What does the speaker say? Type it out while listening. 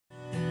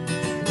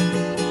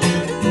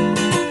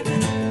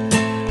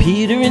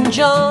Peter and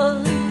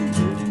John,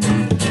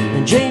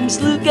 and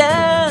James, Luke,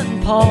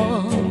 and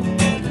Paul,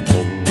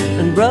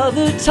 and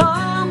Brother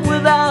Tom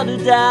without a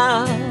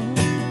doubt.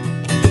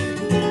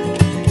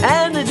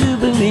 And I do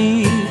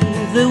believe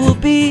there will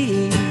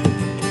be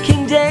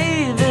King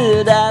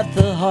David at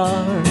the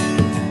heart,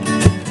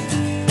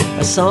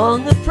 a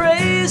song of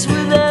praise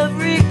with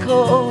every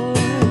chord.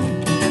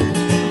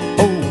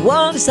 Oh,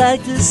 what a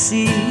sight to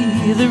see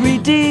the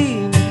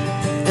redeemed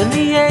and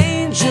the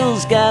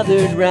angels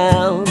gathered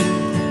round,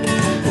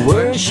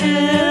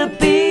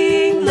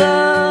 worshiping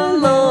the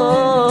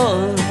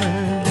Lord.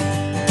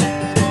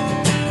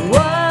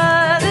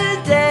 What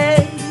a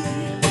day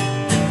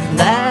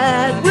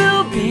that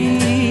will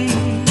be.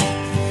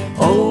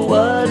 Oh,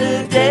 what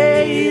a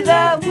day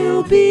that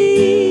will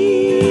be.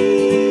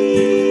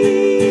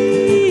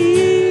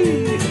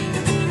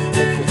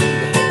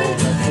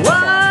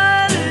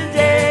 What a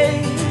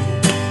day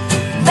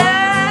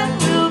that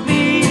will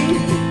be.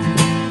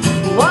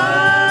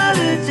 What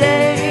a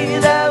day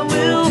that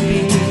will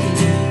be.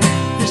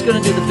 Who's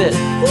gonna do the bit?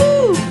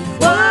 Woo!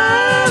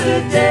 What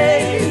a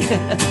day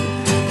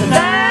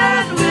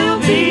that will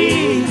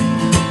be.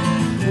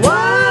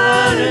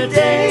 What a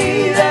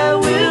day that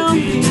will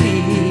be.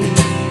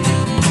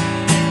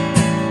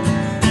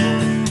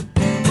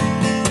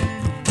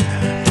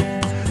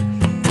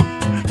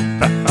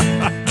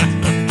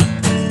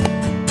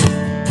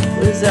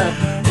 What is that?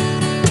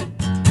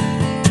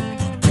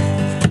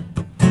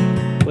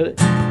 What?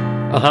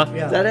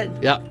 Yeah. Is that it?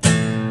 Yeah.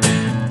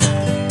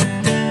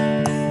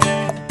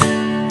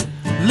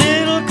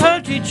 Little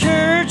country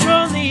church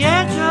on the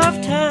edge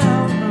of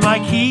town.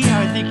 Like I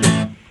think.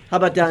 How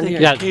about down here?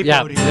 Yeah, Cape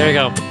yeah. Cody. There you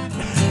go.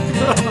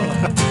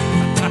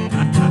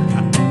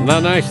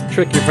 Not nice to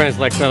trick your friends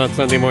like that on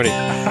Sunday morning.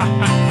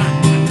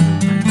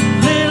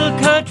 Little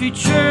country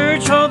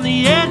church on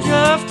the edge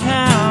of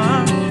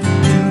town.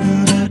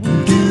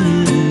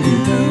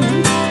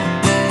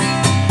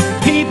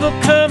 People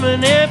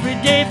coming every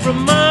day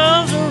from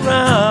miles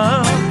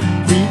around,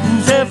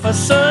 meetings there for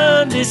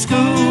Sunday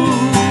school.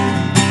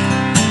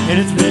 And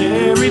it's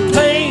very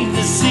plain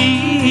to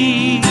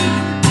see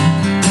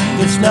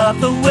it's not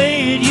the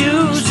way it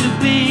used to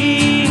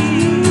be.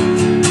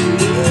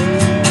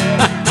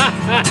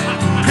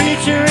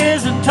 Preacher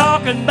isn't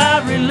talking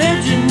about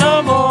religion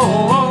no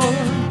more.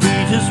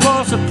 He just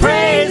wants to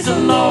praise the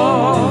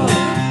Lord.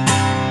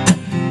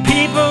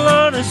 People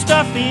aren't as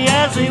stuffy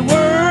as they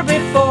were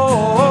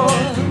before.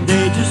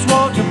 They just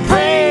want to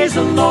praise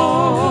the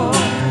Lord.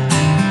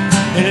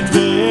 And it's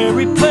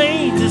very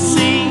plain to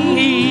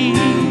see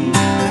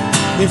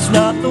it's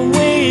not the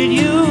way it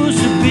used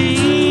to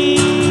be.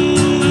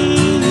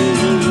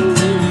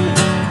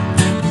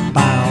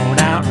 Bow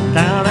down,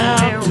 down,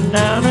 down,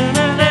 down,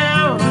 down,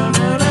 down,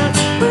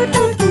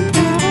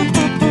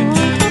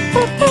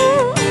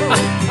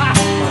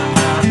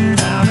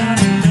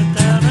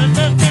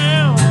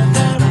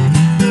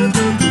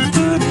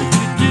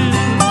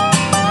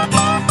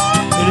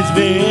 and it's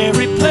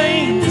very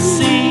plain to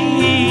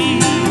see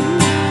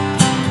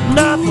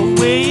not the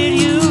way it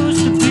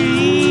used to be.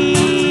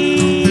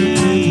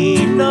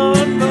 No,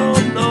 no,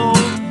 no.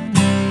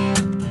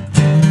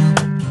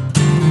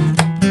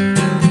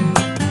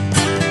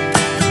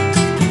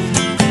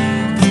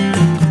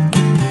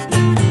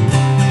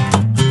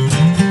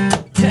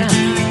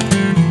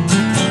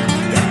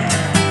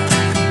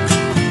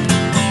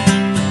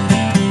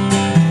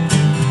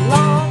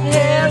 Long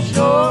hair,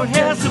 short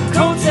hair, some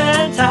coats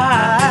and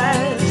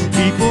ties.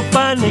 People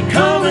finally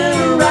coming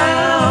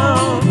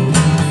around,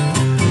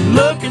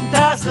 looking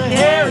past the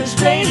hair and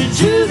straight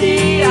into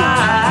the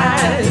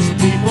eyes.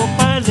 People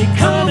finally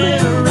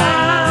coming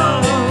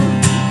around,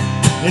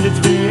 and it's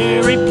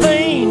very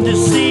plain to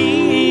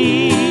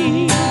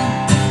see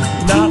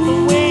not the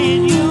way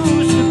it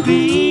used to be.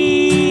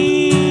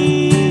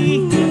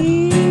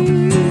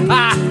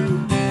 Ah!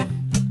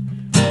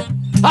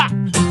 Ah!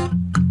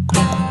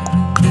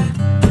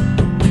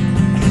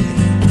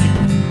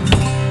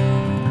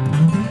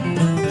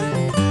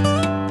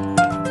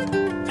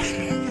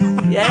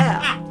 Yeah.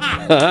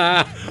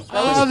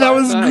 Oh, that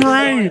was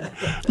great.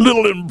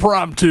 Little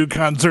impromptu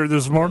concert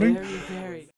this morning. Very, very